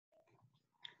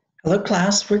Hello,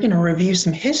 class. We're going to review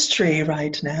some history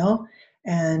right now,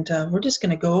 and we're just going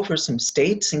to go over some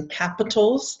states and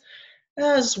capitals,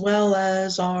 as well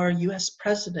as our U.S.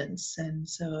 presidents. And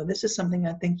so this is something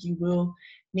I think you will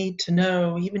need to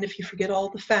know, even if you forget all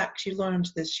the facts you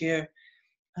learned this year.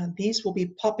 These will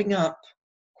be popping up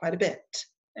quite a bit,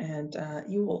 and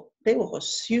they will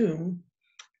assume,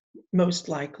 most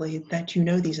likely, that you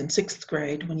know these in 6th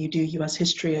grade when you do U.S.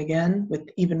 history again with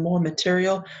even more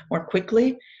material more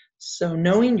quickly. So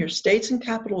knowing your states and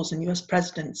capitals and U.S.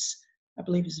 presidents, I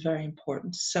believe, is very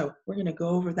important. So we're going to go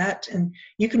over that, and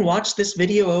you can watch this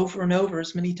video over and over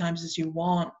as many times as you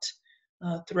want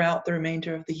throughout the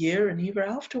remainder of the year, and even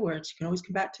afterwards. You can always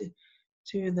come back to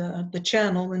the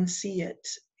channel and see it.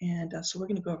 And so we're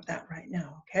going to go over that right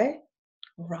now, okay?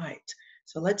 All right.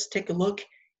 So let's take a look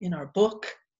in our book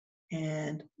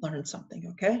and learn something,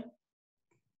 okay?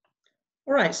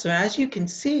 All right, so as you can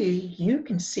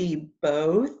see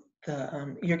both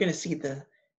you're going to see the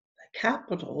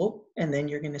capital, and then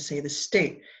you're going to see the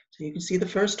state. So you can see the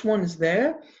first one is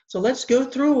there. So let's go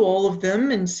through all of them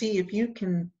and see if you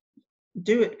can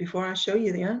do it before I show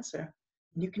you the answer.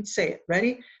 You can say it.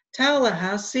 Ready?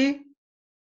 Tallahassee,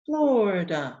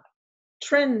 Florida.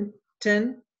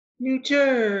 Trenton, New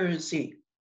Jersey.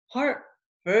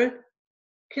 Hartford,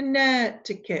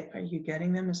 Connecticut. Are you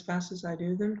getting them as fast as I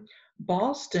do them?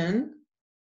 Boston,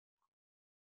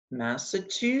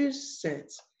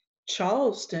 Massachusetts.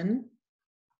 Charleston,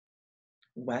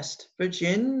 West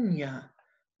Virginia.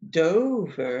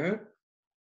 Dover,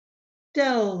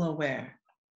 Delaware.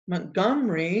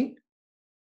 Montgomery,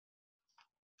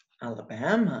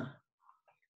 Alabama.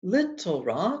 Little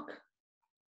Rock,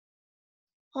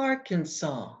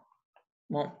 Arkansas.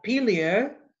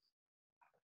 Montpelier,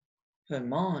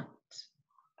 Vermont.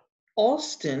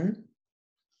 Austin,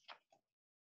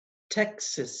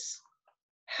 Texas.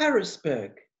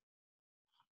 Harrisburg,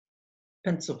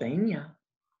 Pennsylvania.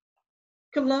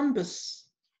 Columbus,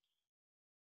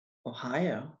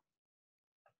 Ohio.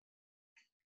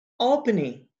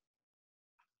 Albany,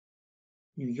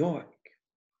 New York.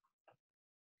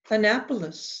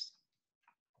 Annapolis,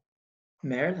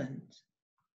 Maryland.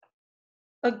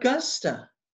 Augusta,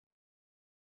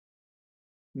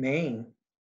 Maine.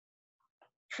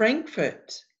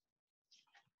 Frankfort,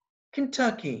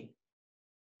 Kentucky.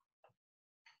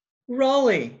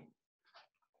 Raleigh,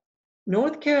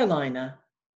 North Carolina.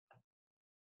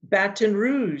 Baton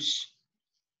Rouge,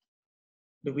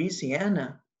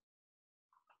 Louisiana.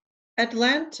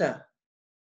 Atlanta,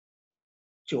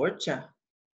 Georgia.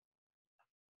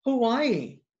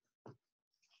 Hawaii,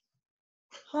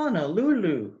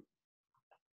 Honolulu.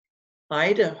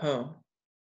 Idaho.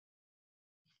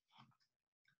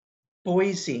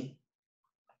 Boise,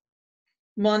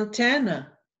 Montana.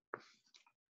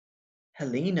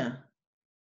 Helena,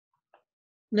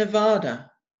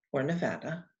 Nevada or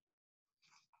Nevada.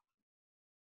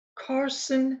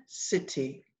 Carson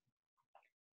City,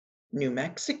 New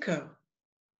Mexico.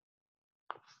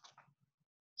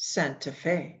 Santa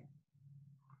Fe,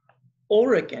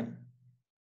 Oregon.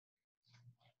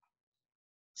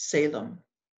 Salem,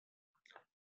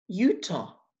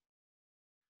 Utah.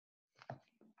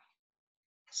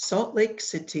 Salt Lake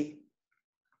City,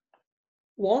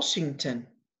 Washington.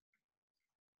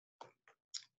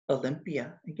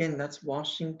 Olympia, again, that's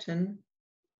Washington.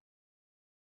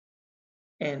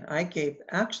 And I gave,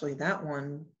 actually that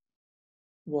one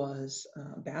was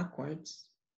backwards,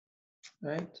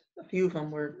 right? A few of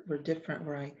them were different,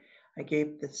 where I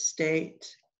gave the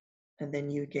state and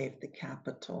then you gave the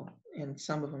capital, and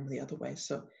some of them the other way.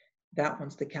 So that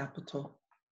one's the capital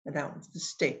and that one's the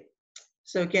state.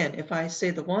 So again, if I say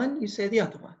the one, you say the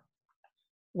other one.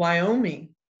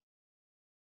 Wyoming,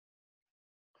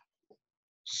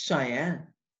 Cheyenne.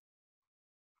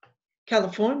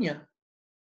 California,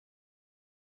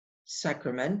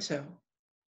 Sacramento.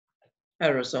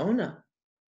 Arizona,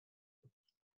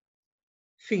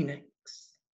 Phoenix.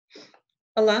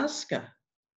 Alaska,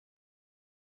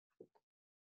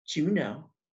 Juneau.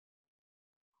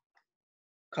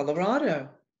 Colorado,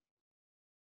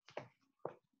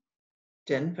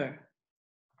 Denver.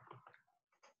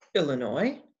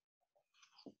 Illinois,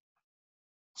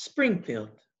 Springfield.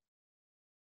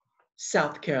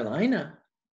 South Carolina,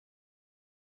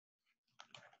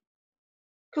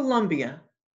 Columbia.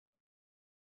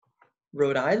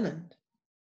 Rhode Island.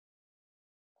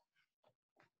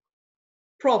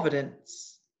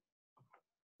 Providence,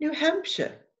 New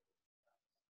Hampshire.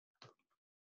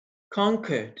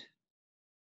 Concord,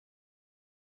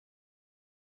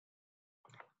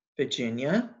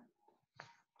 Virginia.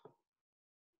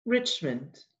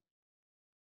 Richmond,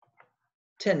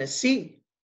 Tennessee.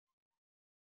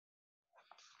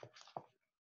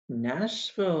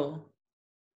 Nashville,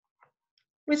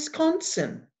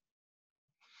 Wisconsin,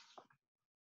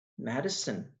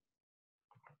 Madison,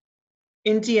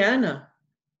 Indiana,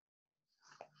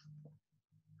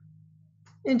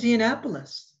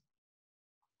 Indianapolis,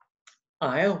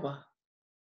 Iowa,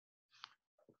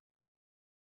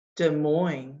 Des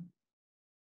Moines,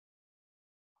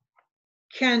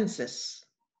 Kansas,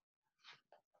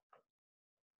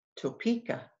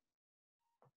 Topeka,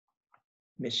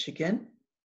 Michigan,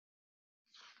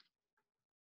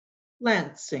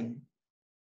 Lansing,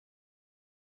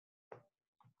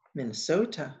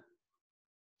 Minnesota,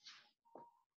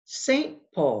 St.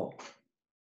 Paul,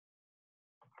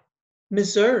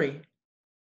 Missouri,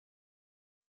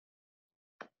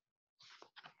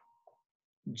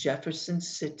 Jefferson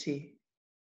City,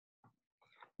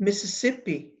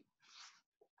 Mississippi,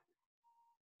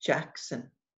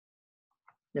 Jackson,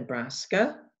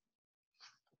 Nebraska,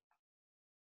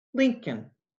 Lincoln,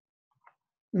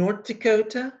 North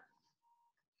Dakota,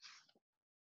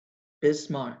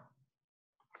 Bismarck,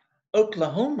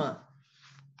 Oklahoma,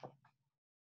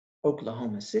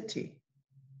 Oklahoma City,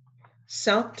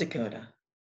 South Dakota,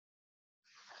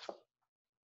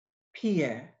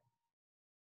 Pierre.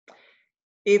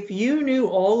 If you knew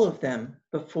all of them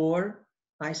before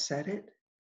I said it,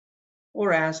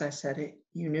 or as I said it,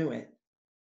 you knew it,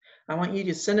 I want you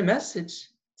to send a message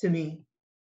to me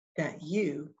that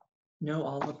you know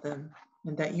all of them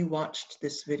and that you watched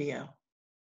this video.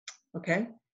 Okay?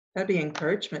 That'd be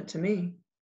encouragement to me,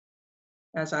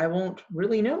 as I won't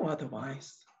really know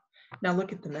otherwise. Now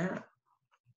look at the map.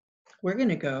 We're going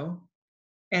to go,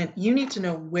 and you need to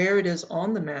know where it is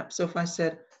on the map. So if I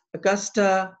said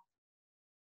Augusta,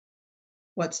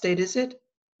 what state is it?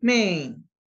 Maine.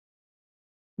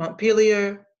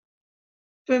 Montpelier,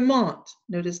 Vermont.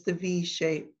 Notice the V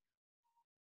shape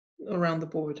around the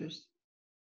borders.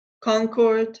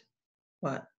 Concord,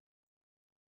 what?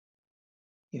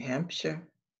 New Hampshire.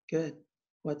 Good.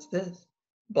 What's this?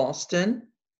 Boston,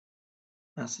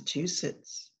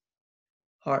 Massachusetts.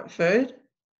 Hartford,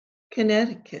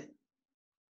 Connecticut.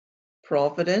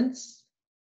 Providence,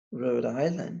 Rhode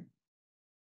Island.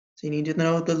 So you need to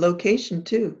know the location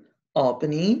too.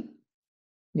 Albany,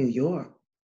 New York.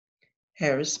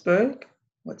 Harrisburg,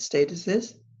 what state is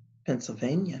this?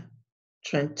 Pennsylvania.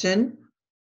 Trenton,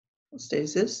 what state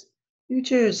is this? New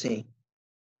Jersey.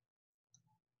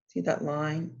 See that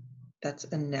line? That's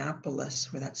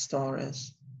Annapolis, where that star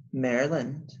is.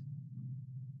 Maryland.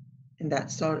 And that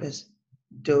star is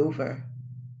Dover.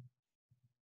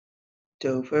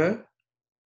 Dover,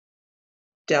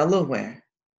 Delaware.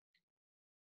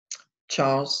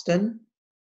 Charleston,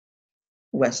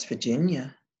 West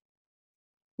Virginia.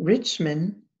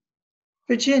 Richmond,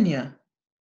 Virginia.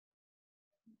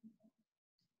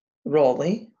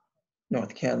 Raleigh,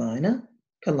 North Carolina.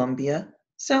 Columbia,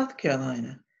 South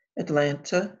Carolina.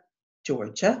 Atlanta,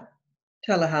 Georgia.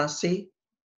 Tallahassee,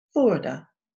 Florida.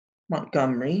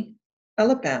 Montgomery,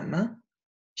 Alabama.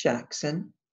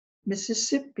 Jackson,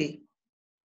 Mississippi.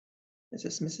 This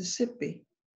is Mississippi.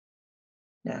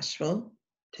 Nashville,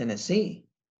 Tennessee.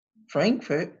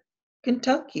 Frankfort,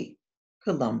 Kentucky.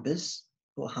 Columbus,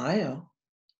 Ohio.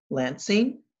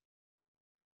 Lansing,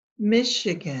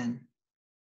 Michigan.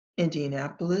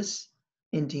 Indianapolis,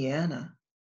 Indiana.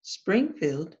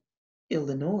 Springfield,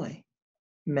 Illinois.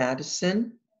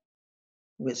 Madison,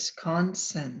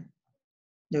 Wisconsin.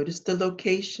 Notice the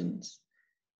locations.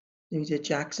 These are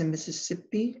Jackson,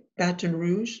 Mississippi, Baton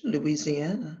Rouge,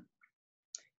 Louisiana.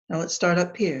 Now let's start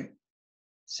up here.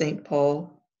 St.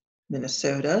 Paul,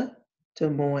 Minnesota. Des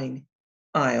Moines,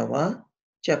 Iowa.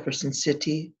 Jefferson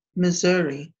City,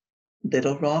 Missouri.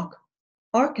 Little Rock,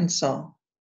 Arkansas.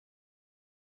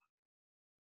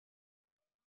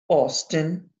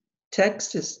 Austin,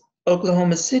 Texas.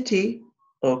 Oklahoma City,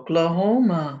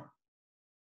 Oklahoma.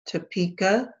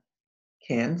 Topeka,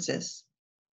 Kansas.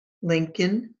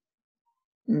 Lincoln,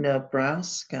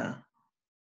 Nebraska.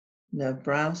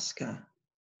 Nebraska.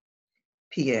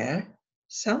 Pierre,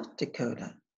 South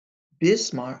Dakota.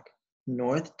 Bismarck,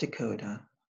 North Dakota.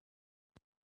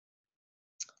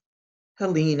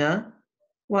 Helena,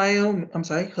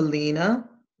 Helena,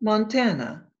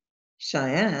 Montana.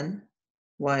 Cheyenne,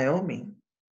 Wyoming.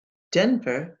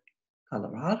 Denver,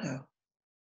 Colorado.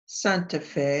 Santa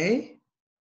Fe,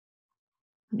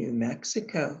 New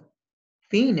Mexico.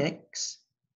 Phoenix,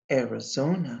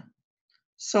 Arizona.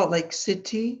 Salt Lake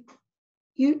City,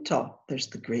 Utah. There's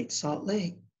the Great Salt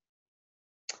Lake.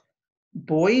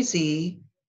 Boise,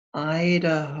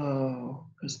 Idaho.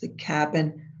 There's the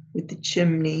cabin with the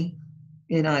chimney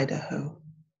in Idaho.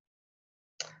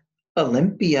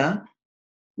 Olympia,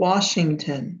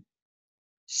 Washington.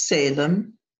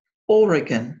 Salem,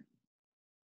 Oregon.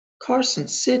 Carson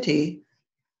City,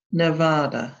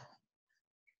 Nevada.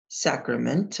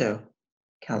 Sacramento,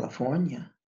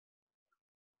 California.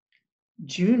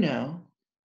 Juneau,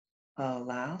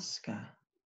 Alaska.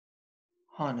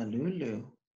 Honolulu,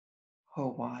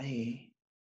 Hawaii.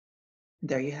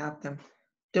 There you have them.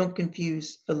 Don't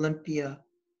confuse Olympia,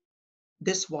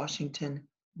 this Washington,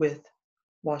 with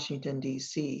Washington,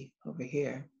 D.C. over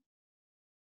here.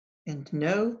 And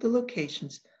know the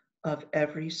locations of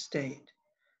every state.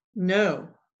 Know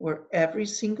where every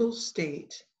single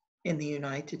state in the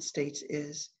United States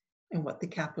is and what the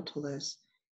capital is.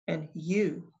 And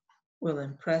you will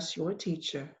impress your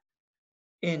teacher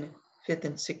in 5th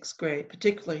and 6th grade,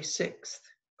 particularly 6th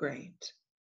grade.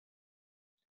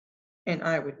 And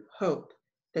I would hope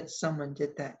that someone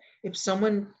did that. If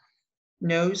someone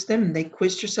knows them and they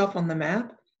quizzed yourself on the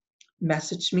map,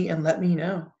 message me and let me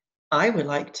know. I would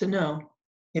like to know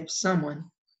if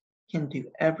someone can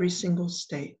do every single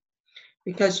state,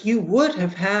 because you would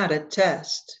have had a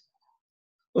test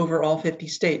over all 50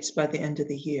 states by the end of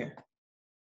the year.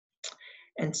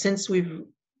 And since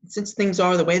things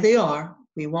are the way they are,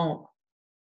 we won't.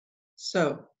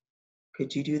 So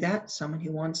could you do that? Someone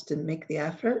who wants to make the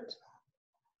effort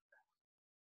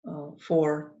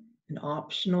for an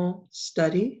optional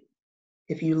study.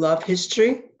 If you love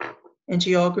history and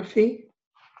geography,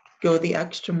 go the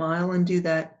extra mile and do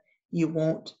that. You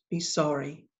won't be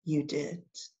sorry you did.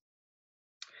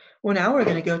 Well, now we're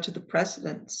going to go to the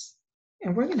presidents,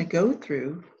 and we're going to go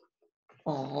through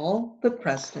all the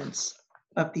presidents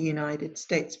of the United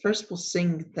States. First, we'll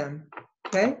sing them.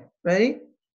 Okay, ready?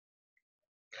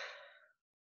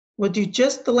 We'll do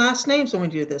just the last names when we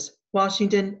do this.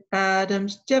 Washington,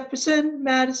 Adams, Jefferson,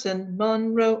 Madison,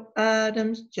 Monroe,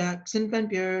 Adams, Jackson, Van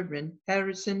Buren,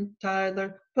 Harrison,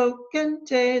 Tyler, Polk and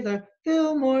Taylor,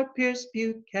 Fillmore, Pierce,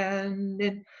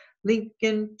 Buchanan,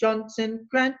 Lincoln, Johnson,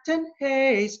 Grant and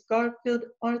Hayes, Garfield,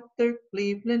 Arthur,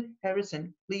 Cleveland,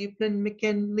 Harrison, Cleveland,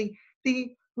 McKinley,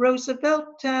 Lee,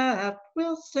 Roosevelt, Taft,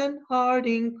 Wilson,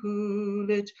 Harding,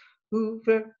 Coolidge,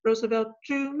 Hoover, Roosevelt,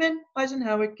 Truman,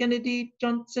 Eisenhower, Kennedy,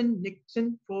 Johnson,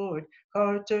 Nixon, Ford,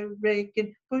 Carter,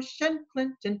 Reagan, Bush and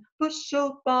Clinton, Bush,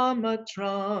 Obama,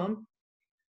 Trump.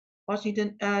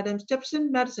 Washington, Adams,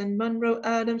 Jefferson, Madison, Monroe,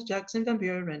 Adams, Jackson, Van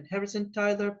Buren, Harrison,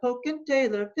 Tyler, Polk and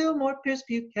Taylor, Fillmore, Pierce,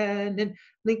 Buchanan,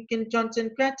 Lincoln, Johnson,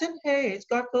 Grant and Hayes,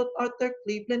 Garfield, Arthur,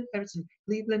 Cleveland, Harrison,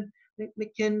 Cleveland,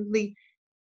 McKinley,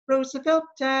 Roosevelt,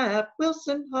 Taft,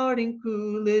 Wilson, Harding,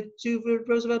 Coolidge, Hoover,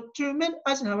 Roosevelt, Truman,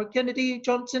 Eisenhower, Kennedy,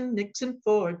 Johnson, Nixon,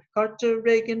 Ford, Carter,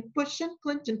 Reagan, Bush and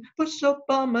Clinton, Bush,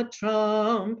 Obama,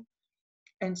 Trump.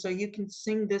 And so you can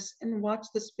sing this and watch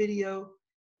this video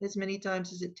as many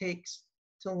times as it takes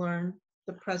to learn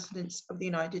the presidents of the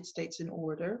United States in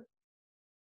order.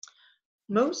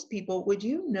 Most people, would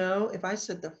you know if I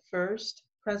said the first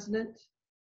president?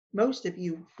 Most of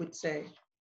you would say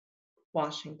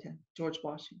Washington, George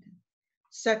Washington.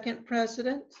 Second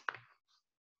president,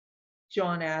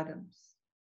 John Adams.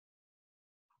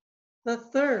 The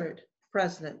third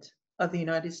president of the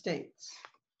United States,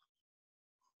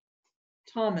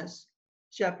 Thomas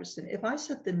Jefferson. If I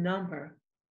said the number,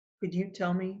 could you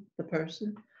tell me the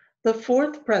person? The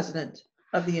fourth president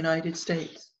of the United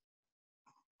States,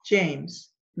 James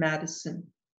Madison.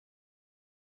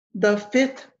 The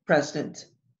fifth president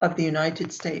of the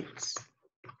United States,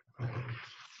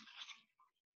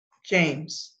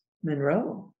 James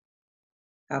Monroe.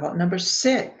 How about number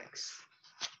 6?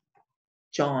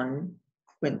 John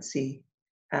Quincy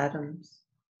Adams.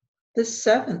 The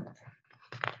 7th,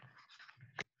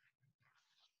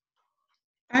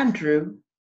 Andrew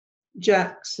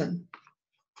Jackson.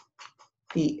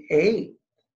 The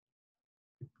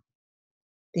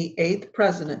 8th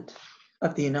president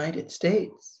of the United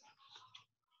States,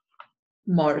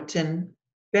 Martin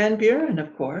Van Buren,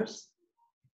 of course.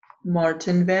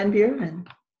 Martin Van Buren.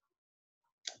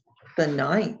 The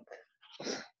 9th,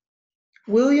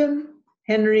 William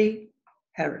Henry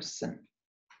Harrison.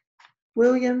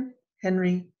 William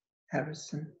Henry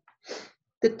Harrison.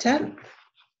 The 10th,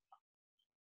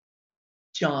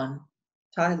 John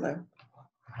Tyler.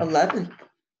 11th,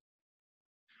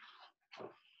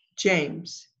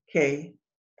 James K.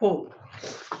 Polk.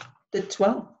 The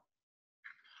 12th,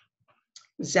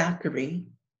 Zachary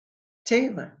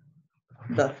Taylor.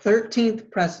 The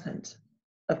 13th president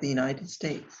of the United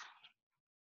States,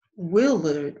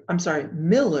 Millard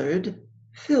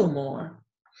Fillmore.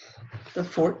 The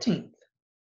 14th,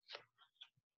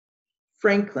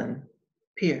 Franklin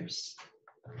Pierce.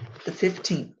 The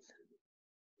 15th,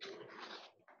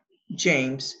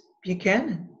 James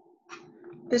Buchanan.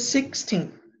 The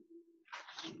 16th,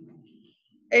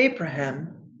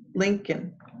 Abraham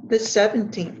Lincoln, the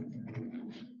 17th.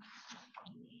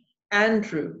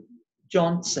 Andrew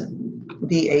Johnson,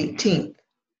 the 18th.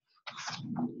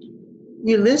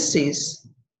 Ulysses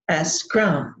S.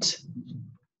 Grant,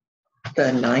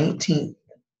 the 19th.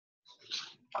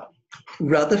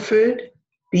 Rutherford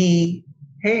B.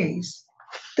 Hayes,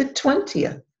 the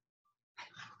 20th.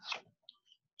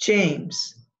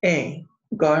 James A.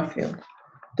 Garfield,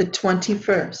 the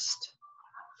 21st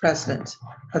President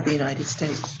of the United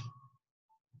States.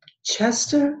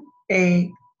 Chester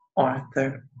A.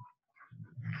 Arthur,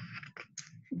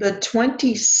 the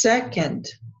 22nd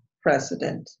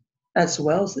President, as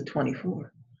well as the 24th.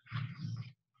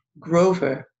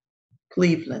 Grover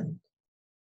Cleveland,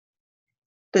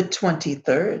 the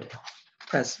 23rd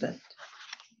President.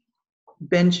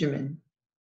 Benjamin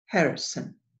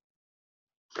Harrison,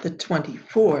 the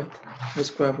 24th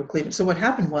was Grover Cleveland. So what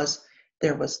happened was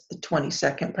there was the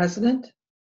 22nd President,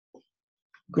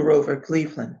 Grover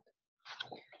Cleveland.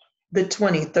 The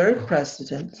 23rd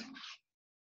President,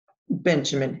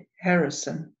 Benjamin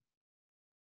Harrison.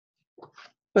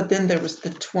 But then there was the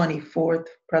 24th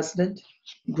President,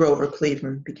 Grover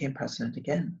Cleveland became president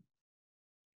again.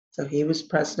 So he was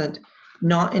president,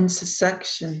 not in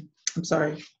succession,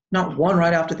 not one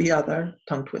right after the other,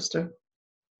 tongue twister.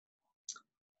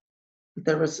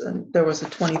 There was a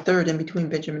 23rd in between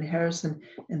Benjamin Harrison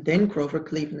and then Grover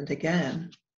Cleveland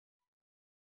again.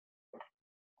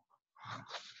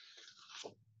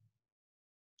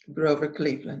 Grover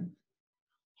Cleveland,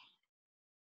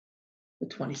 the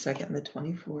 22nd and the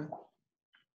 24th.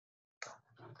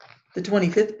 The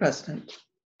 25th President,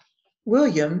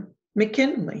 William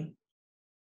McKinley.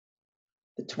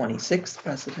 The 26th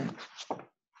President,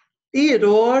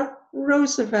 Theodore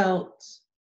Roosevelt.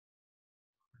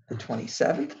 The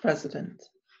 27th President,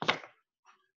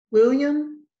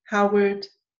 William Howard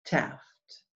Taft.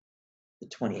 The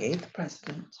 28th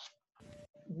President,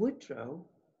 Woodrow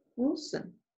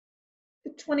Wilson.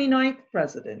 The 29th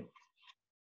President,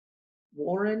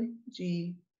 Warren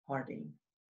G. Harding.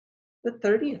 The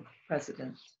 30th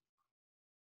President,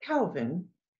 Calvin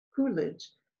Coolidge.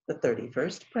 The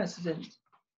 31st President,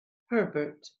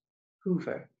 Herbert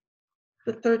Hoover.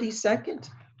 The 32nd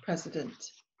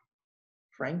President,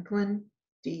 Franklin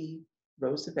D.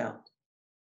 Roosevelt.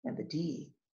 And the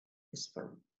D is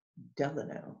for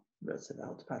Delano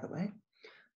Roosevelt, by the way.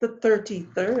 The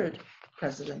 33rd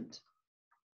President,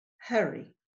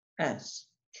 Harry S.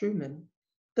 Truman.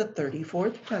 The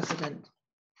 34th President,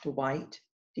 Dwight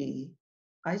D.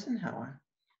 Eisenhower.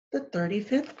 The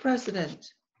 35th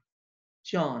President,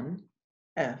 John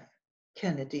F.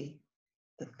 Kennedy.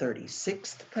 The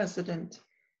 36th President,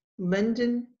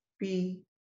 Lyndon B.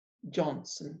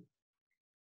 Johnson.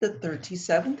 The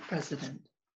 37th President,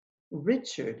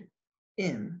 Richard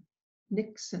M.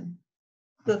 Nixon.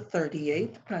 The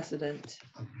 38th President,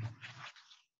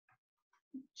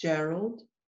 Gerald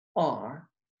R.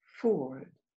 Ford.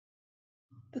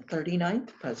 The 39th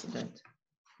President,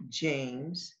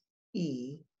 James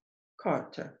E.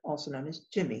 Carter, also known as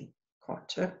Jimmy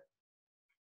Carter.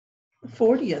 The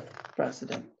 40th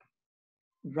President,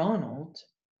 Ronald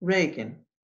Reagan.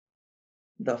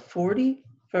 The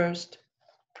 41st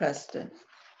President,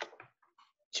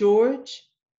 George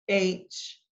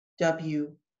H.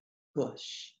 W.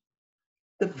 Bush.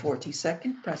 The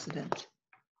 42nd President,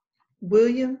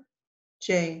 William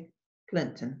J.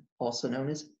 Clinton, also known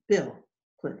as Bill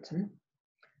Clinton.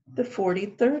 The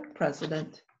 43rd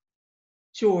President,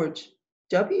 George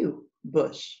W.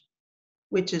 Bush,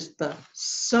 which is the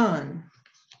son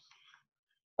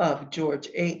of George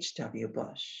H. W.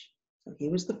 Bush. So he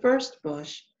was the first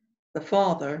Bush, the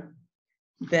father.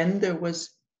 Then there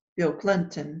was Bill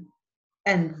Clinton,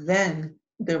 and then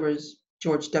there was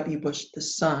George W. Bush, the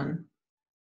son.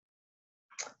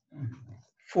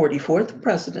 44th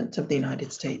President of the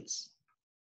United States,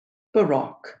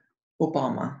 Barack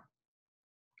Obama.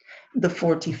 The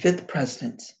 45th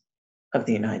President of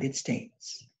the United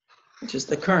States, which is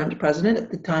the current president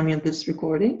at the time of this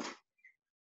recording,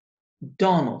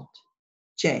 Donald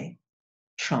J.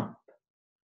 Trump.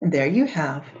 And there you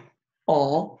have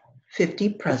all 50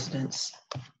 presidents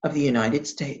of the United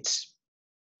States.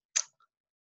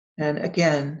 And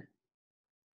again,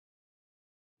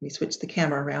 let me switch the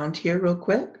camera around here real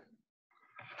quick.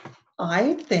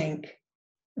 I think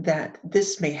that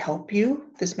this may help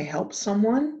you. This may help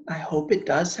someone. I hope it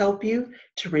does help you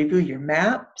to review your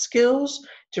map skills,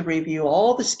 to review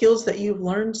all the skills that you've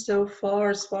learned so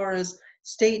far as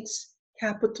states,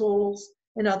 capitals,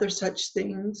 and other such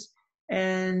things.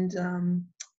 And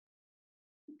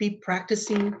be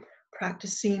practicing.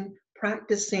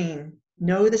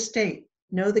 Know the state,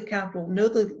 know the capital, know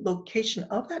the location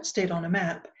of that state on a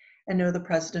map, and know the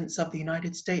presidents of the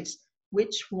United States.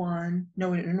 Which one,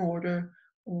 know it in order,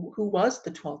 who was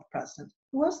the 12th president?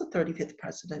 Who was the 35th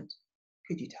president?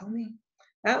 Could you tell me?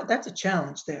 That's a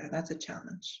challenge there. That's a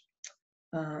challenge.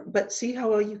 But see how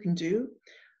well you can do.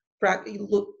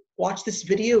 Watch this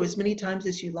video as many times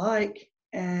as you like.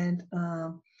 And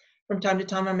from time to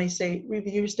time, I may say,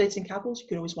 review your states and capitals. You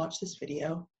could always watch this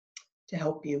video to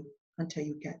help you until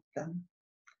you get them.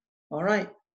 All right,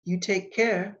 you take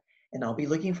care, and I'll be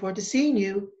looking forward to seeing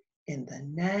you in the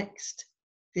next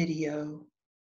video.